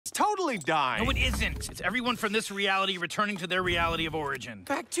It's totally dying. No, it isn't. It's everyone from this reality returning to their reality of origin.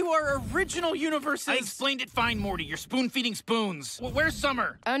 Back to our original universes. I explained it fine, Morty. You're spoon-feeding spoons. Where's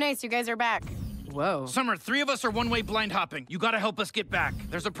Summer? Oh, nice. You guys are back. Whoa. Summer, 3 of us are one-way blind hopping. You gotta help us get back.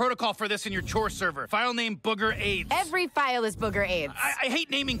 There's a protocol for this in your chore server. File name Booger AIDS. Every file is Booger AIDS. I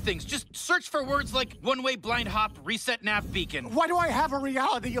hate naming things. Just search for words like one-way blind hop, reset nav beacon. Why do I have a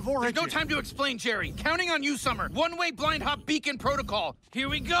reality of origin? There's no time to explain, Jerry. Counting on you, Summer. One-way blind hop beacon protocol. Here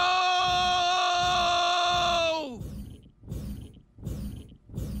we go!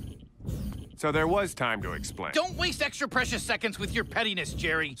 So there was time to explain. Don't waste extra precious seconds with your pettiness,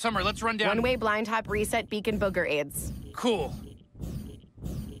 Jerry. Summer, let's run down. One-way blind hop, reset, beacon, Booger AIDS. Cool.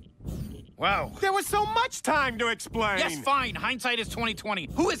 Wow. There was so much time to explain. Yes, fine. Hindsight is 2020.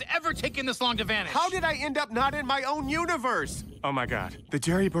 Who has ever taken this long to vanish? How did I end up not in my own universe? Oh my God, the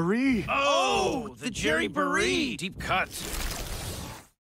Jerry Baree. Oh, the Jerry Baree. Deep cut.